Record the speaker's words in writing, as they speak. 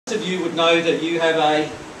Most of you would know that you have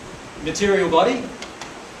a material body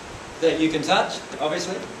that you can touch,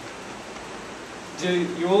 obviously. Do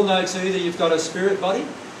you all know too that you've got a spirit body?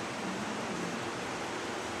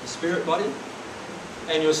 A spirit body?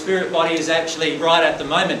 And your spirit body is actually, right at the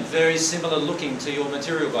moment, very similar looking to your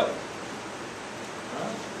material body.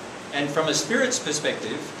 Right? And from a spirit's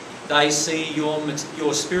perspective, they see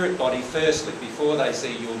your spirit body firstly, before they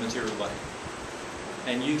see your material body.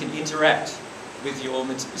 And you can interact with your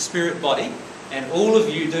spirit body, and all of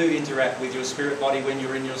you do interact with your spirit body when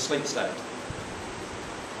you're in your sleep state.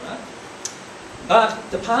 Right? But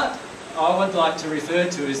the part I would like to refer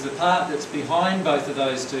to is the part that's behind both of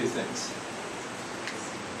those two things.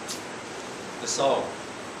 The soul.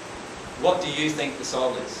 What do you think the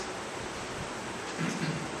soul is?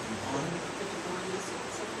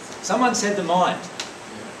 Someone said the mind.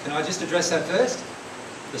 Can I just address that first?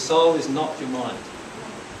 The soul is not your mind.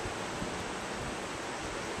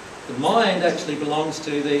 The mind actually belongs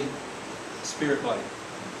to the spirit body.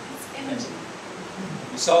 It's energy.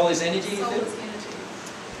 Your soul is energy, Soul you think? is energy.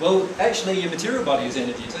 Well, actually your material body is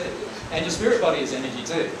energy too. And your spirit body is energy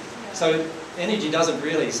too. So energy doesn't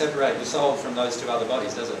really separate your soul from those two other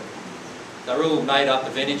bodies, does it? They're all made up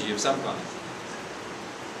of energy of some kind.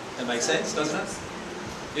 That makes sense, doesn't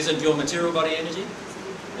it? Isn't your material body energy?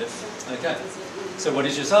 Yep. Okay. So what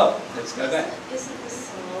is your soul? Let's go back. Isn't the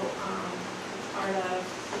soul part of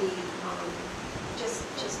the,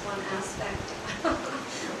 just one aspect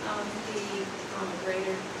of the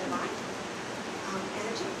greater divine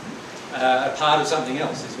energy? A part of something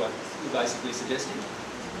else is what you're basically suggesting.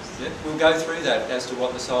 Yeah. We'll go through that as to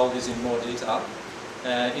what the soul is in more detail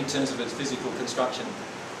in terms of its physical construction.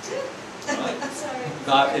 Right? Sorry.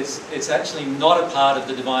 But it's actually not a part of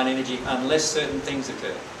the divine energy unless certain things occur.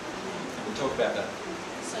 And we'll talk about that.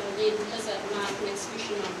 So then, is it like an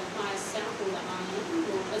expression of the higher self or the I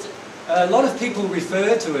am, or is it? A lot of people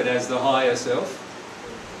refer to it as the higher self,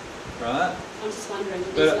 right? I'm just wondering,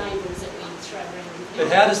 these labels that we throw around. But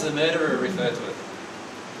how does the murderer refer to it?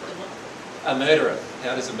 A murderer.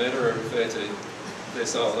 How does a murderer refer to their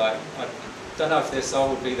soul? Like, I don't know if their soul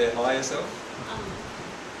would be their higher self.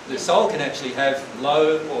 The soul can actually have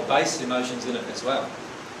low or base emotions in it as well.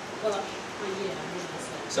 Well, yeah, I realise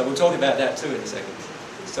that. So we'll talk about that too in a second.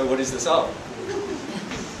 So what is the soul?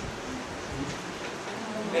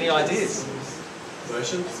 Any ideas?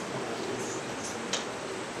 Emotions?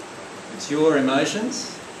 It's your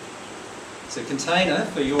emotions. It's a container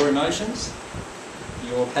for your emotions,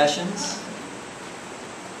 your passions,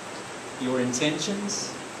 your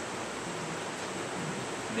intentions.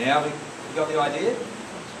 Now we got the idea?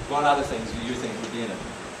 What other things do you think would be in it?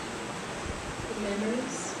 The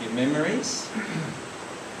memories. Your memories.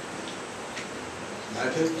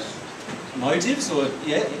 Motives? Motives, or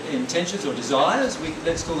yeah, intentions or desires.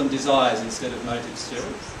 Let's call them desires instead of motives, shall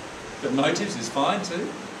we? But motives is fine too.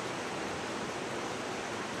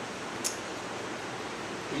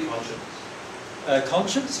 Conscience.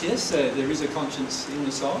 Conscience, yes, there is a conscience in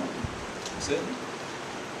the soul, certainly.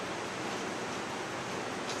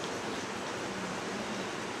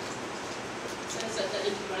 So is it the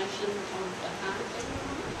integration of the heart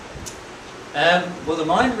and the mind? Well, the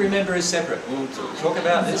mind, remember, is separate. We'll talk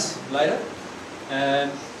about this later.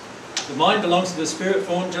 The mind belongs to the spirit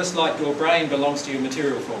form just like your brain belongs to your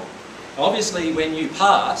material form. Obviously, when you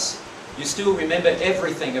pass, you still remember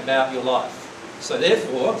everything about your life. So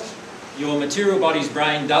therefore, your material body's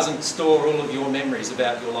brain doesn't store all of your memories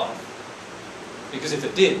about your life. Because if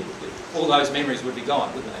it did, all those memories would be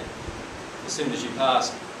gone, wouldn't they? As soon as you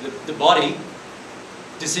pass. The body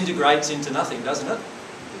disintegrates into nothing, doesn't it?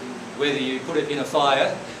 Whether you put it in a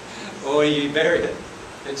fire or you bury it,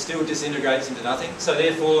 it still disintegrates into nothing. So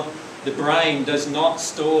therefore, the brain does not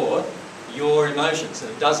store your emotions, and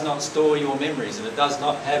it does not store your memories, and it does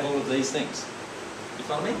not have all of these things. You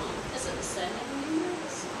follow me? Is it the cellular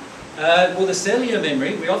memory? Well, the cellular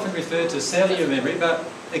memory, we often refer to cellular memory, but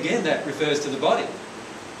again, that refers to the body.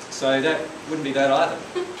 So that wouldn't be that either.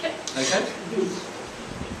 Okay?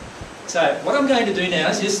 So what I'm going to do now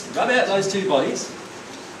is just rub out those two bodies,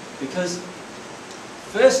 because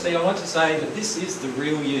firstly I want to say that this is the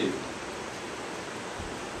real you.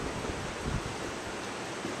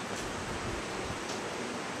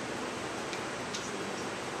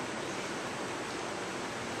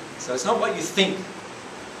 So it's not what you think,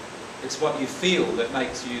 it's what you feel that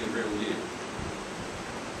makes you the real you.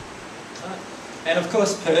 Right. And of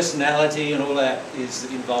course personality and all that is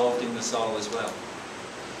involved in the soul as well.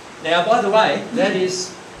 Now, by the way, that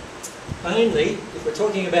is only, if we're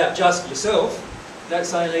talking about just yourself,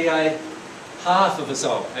 that's only a half of a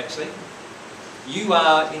soul, actually. You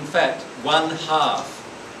are, in fact, one half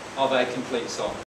of a complete soul.